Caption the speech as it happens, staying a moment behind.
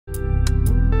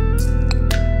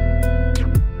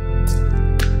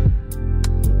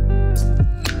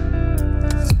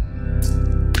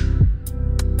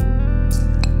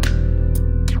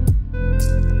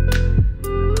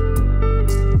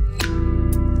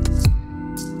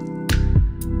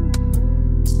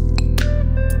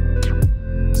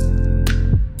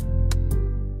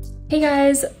Hey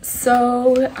guys,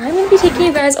 so I'm gonna be taking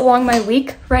you guys along my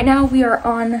week. Right now we are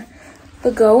on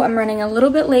the go. I'm running a little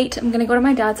bit late. I'm gonna go to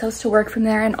my dad's house to work from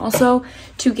there and also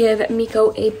to give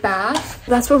Miko a bath.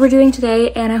 That's what we're doing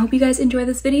today, and I hope you guys enjoy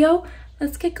this video.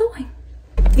 Let's get going.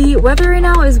 The weather right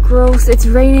now is gross. It's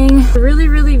raining. I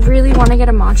really want to get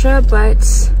a matcha, but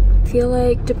I feel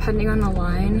like depending on the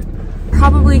line,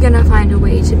 probably gonna find a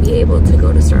way to be able to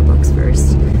go to Starbucks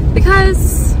first,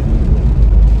 because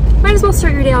might as well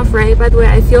start your day off right. By the way,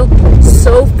 I feel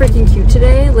so freaking cute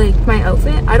today. Like, my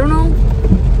outfit, I don't know,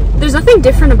 there's nothing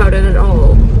different about it at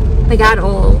all, like at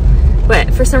all,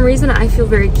 but for some reason I feel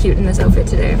very cute in this outfit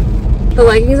today. The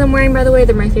leggings I'm wearing, by the way,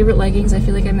 they're my favorite leggings. I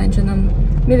feel like I mentioned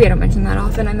them, maybe I don't mention that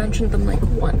often. I mentioned them like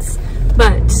once,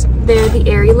 but they're the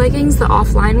Airy leggings, the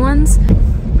offline ones.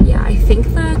 Yeah, I think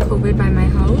the COVID by my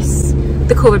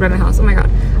house, oh my god,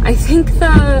 I think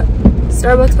the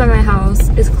Starbucks by my house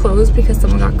is closed because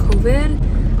someone got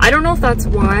COVID. I don't know if that's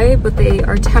why, but they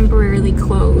are temporarily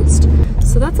closed.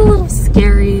 So that's a little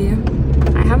scary.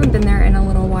 I haven't been there in a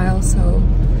little while, so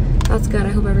that's good. I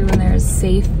hope everyone there is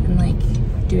safe and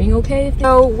like doing okay.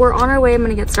 So we're on our way. I'm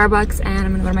gonna get Starbucks and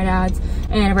I'm gonna go to my dad's.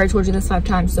 And I've already told you this 5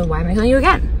 times, so why am I telling you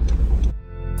again?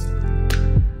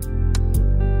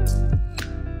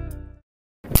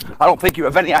 I don't think you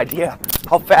have any idea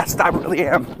how fast I really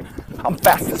am. I'm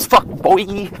fast as fuck,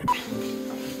 boy.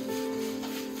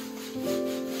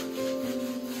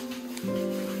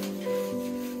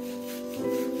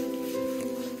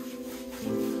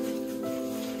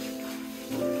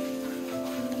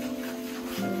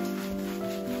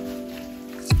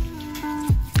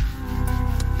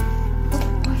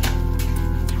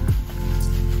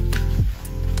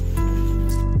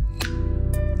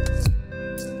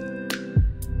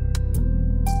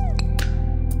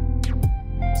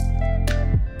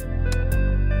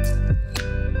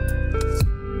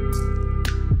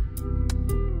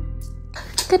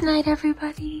 Good night,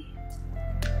 everybody.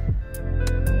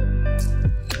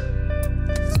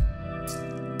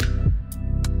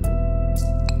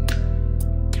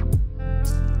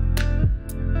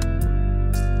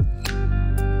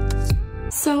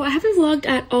 So I haven't vlogged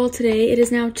at all today. It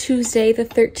is now Tuesday the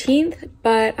 13th,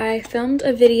 but I filmed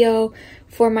a video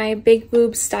for my big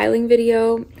boobs styling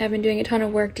video. I've been doing a ton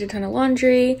of work, did a ton of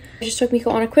laundry. I just took Miko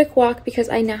on a quick walk because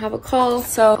I now have a call,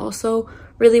 so also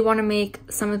really want to make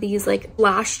some of these like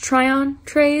lash try-on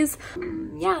trays.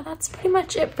 Yeah, that's pretty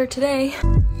much it for today.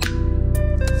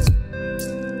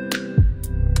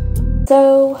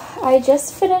 So I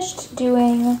just finished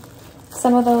doing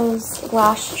some of those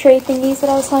lash tray thingies that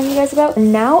I was telling you guys about.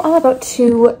 Now I'm about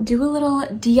to do a little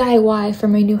DIY for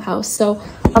my new house. So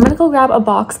I'm gonna go grab a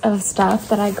box of stuff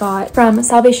that I got from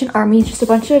Salvation Army, just a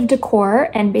bunch of decor,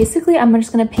 and basically I'm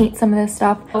just gonna paint some of this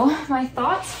stuff. Oh, my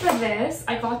thoughts for this,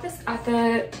 I got this at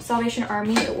the Salvation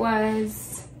Army. It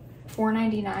was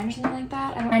 $4.99 or something like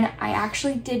that, and I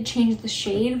actually did change the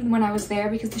shade when I was there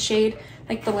because the shade,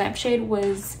 like the lampshade,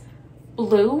 was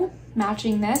blue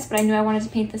matching this, but I knew I wanted to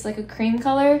paint this like a cream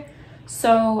color,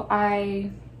 so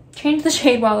I changed the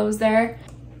shade while I was there.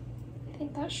 I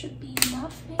think that should be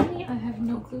enough, maybe. I have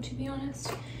no clue, to be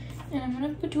honest. And I'm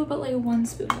gonna do about like 1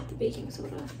 spoon of the baking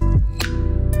soda.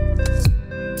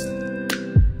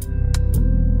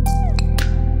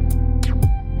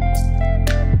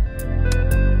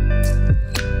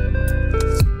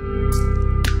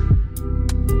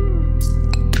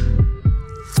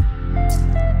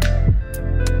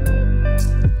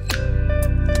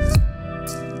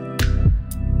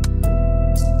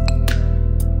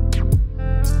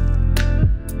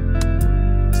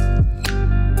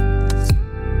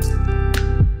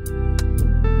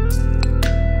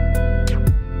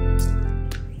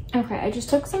 I just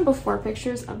took some before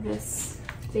pictures of this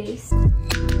vase.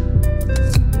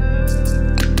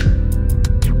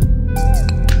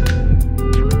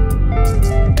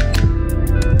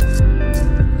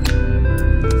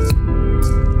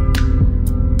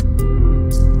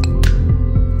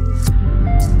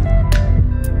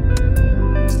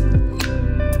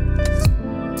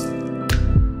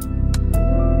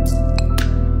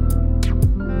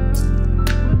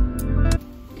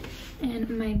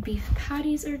 Beef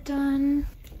patties are done.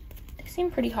 They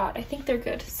seem pretty hot. I think they're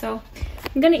good. So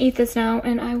I'm gonna eat this now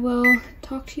and I will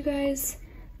talk to you guys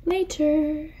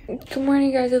later. Good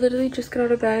morning, guys. I literally just got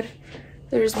out of bed.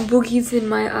 There's boogies in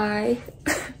my eye.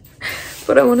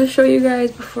 But I want to show you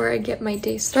guys before I get my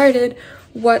day started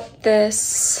what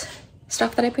this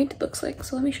stuff that I painted looks like.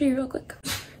 So let me show you real quick.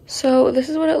 So this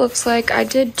is what it looks like. I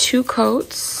did 2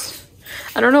 coats.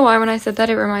 I don't know why when I said that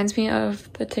it reminds me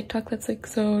of the TikTok that's like,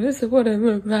 so this is what it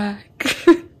looked like.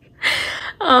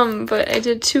 But I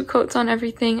did 2 coats on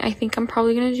everything. I think I'm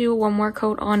probably gonna do 1 more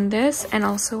coat on this and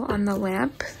also on the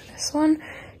lamp, this one,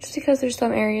 just because there's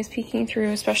some areas peeking through,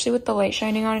 especially with the light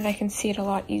shining on it. I can see it a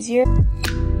lot easier.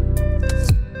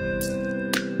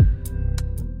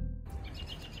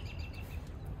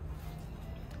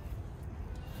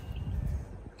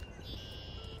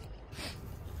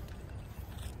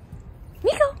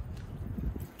 Miko!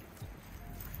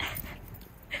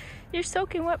 You're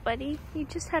soaking wet, buddy. You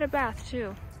just had a bath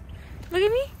too. Look at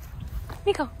me,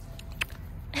 Miko.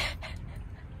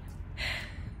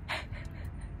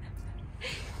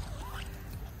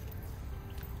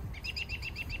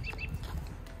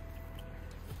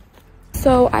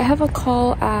 So I have a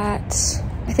call at,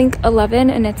 I think 11,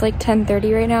 and it's like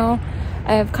 10:30 right now.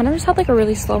 I've kind of just had like a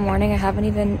really slow morning. I haven't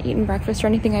even eaten breakfast or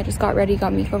anything. I just got ready,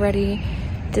 got Miko ready,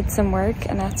 did some work,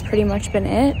 and that's pretty much been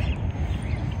it.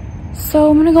 So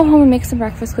I'm gonna go home and make some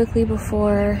breakfast quickly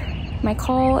before my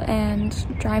call and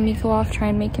dry Miko off, try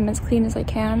and make him as clean as I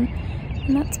can.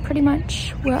 And that's pretty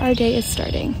much where our day is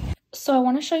starting. So I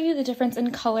want to show you the difference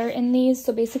in color in these.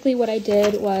 So basically what I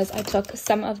did was I took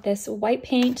some of this white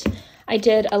paint, I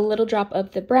did a little drop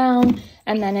of the brown,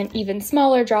 and then an even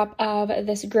smaller drop of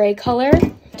this gray color.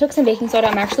 I took some baking soda.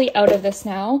 I'm actually out of this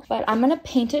now, but I'm gonna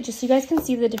paint it just so you guys can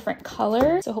see the different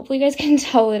color. So hopefully you guys can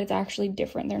tell that it's actually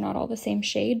different. They're not all the same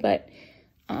shade, but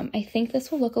I think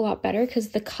this will look a lot better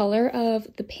because the color of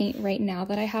the paint right now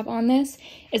that I have on this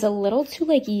is a little too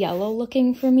like yellow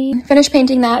looking for me. Finished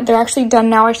painting that. They're actually done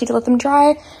now. I just need to let them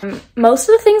dry. Most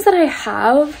of the things that I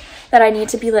have that I need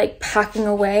to be like packing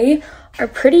away are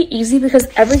pretty easy because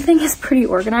everything is pretty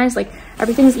organized. Like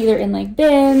everything's either in like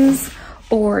bins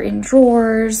or in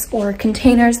drawers or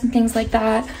containers and things like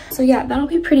that. So yeah, that'll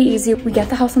be pretty easy. We get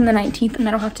the house on the 19th and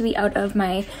I don't have to be out of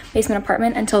my basement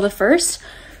apartment until the 1st.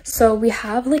 So we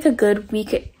have like a good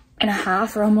week and a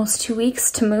half or almost 2 weeks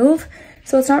to move.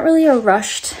 So it's not really a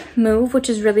rushed move, which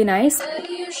is really nice.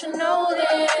 You should know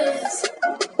this,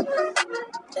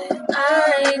 that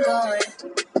I ain't going.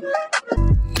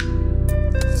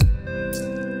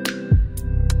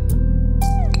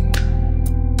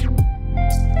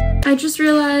 I just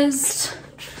realized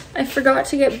I forgot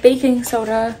to get baking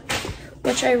soda,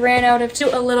 which I ran out of. Do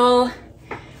a little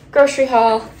grocery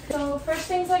haul. So first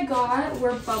things I got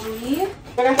were bubbly.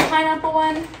 I got the pineapple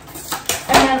one, and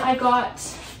then I got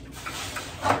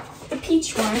the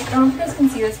peach one. I don't know if you guys can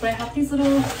see this, but I have these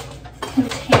little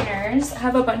containers. I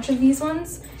have a bunch of these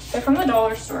ones. They're from the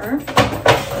dollar store.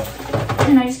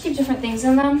 And I just keep different things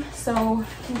in them. So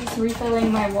I'm just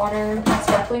refilling my water, my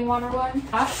sparkling water one.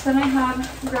 Then I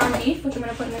have ground beef, which I'm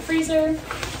gonna put in the freezer.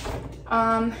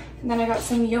 And then I got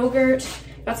some yogurt.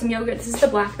 This is the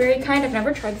blackberry kind. I've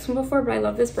never tried this one before, but I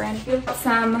love this brand. Got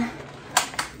some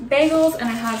bagels, and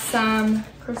I have some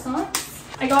croissants.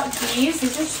 I got these.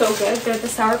 These are so good. They're the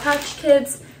Sour Patch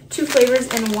Kids, 2 flavors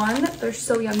in 1. They're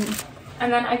so yummy.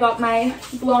 And then I got my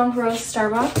blonde rose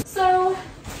Starbucks. So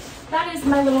that is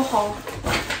my little haul.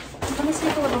 I'm gonna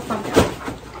take a little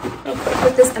thumbnail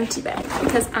with this empty bag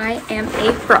because I am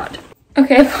a fraud.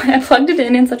 Okay, I plugged it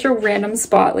in such a random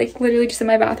spot, like literally just in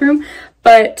my bathroom,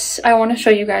 but I want to show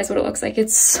you guys what it looks like.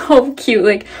 It's so cute.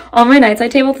 Like on my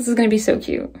nightside table, this is going to be so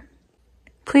cute.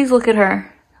 Please look at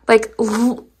her. Like,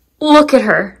 look at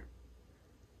her.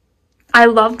 I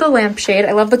love the lampshade.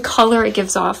 I love the color it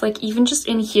gives off. Like even just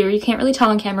in here, you can't really tell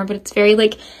on camera, but it's very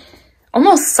like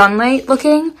almost sunlight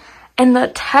looking. And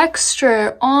the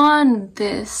texture on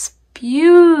this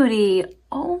beauty.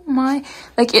 Oh my,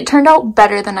 like it turned out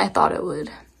better than I thought it would.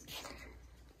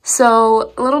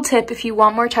 So a little tip, if you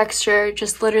want more texture,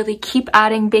 just literally keep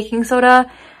adding baking soda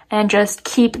and just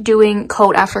keep doing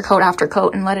coat after coat after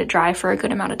coat and let it dry for a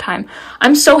good amount of time.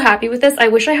 I'm so happy with this. I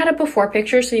wish I had a before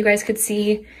picture so you guys could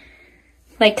see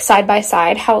like side by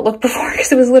side how it looked before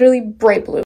because it was literally bright blue.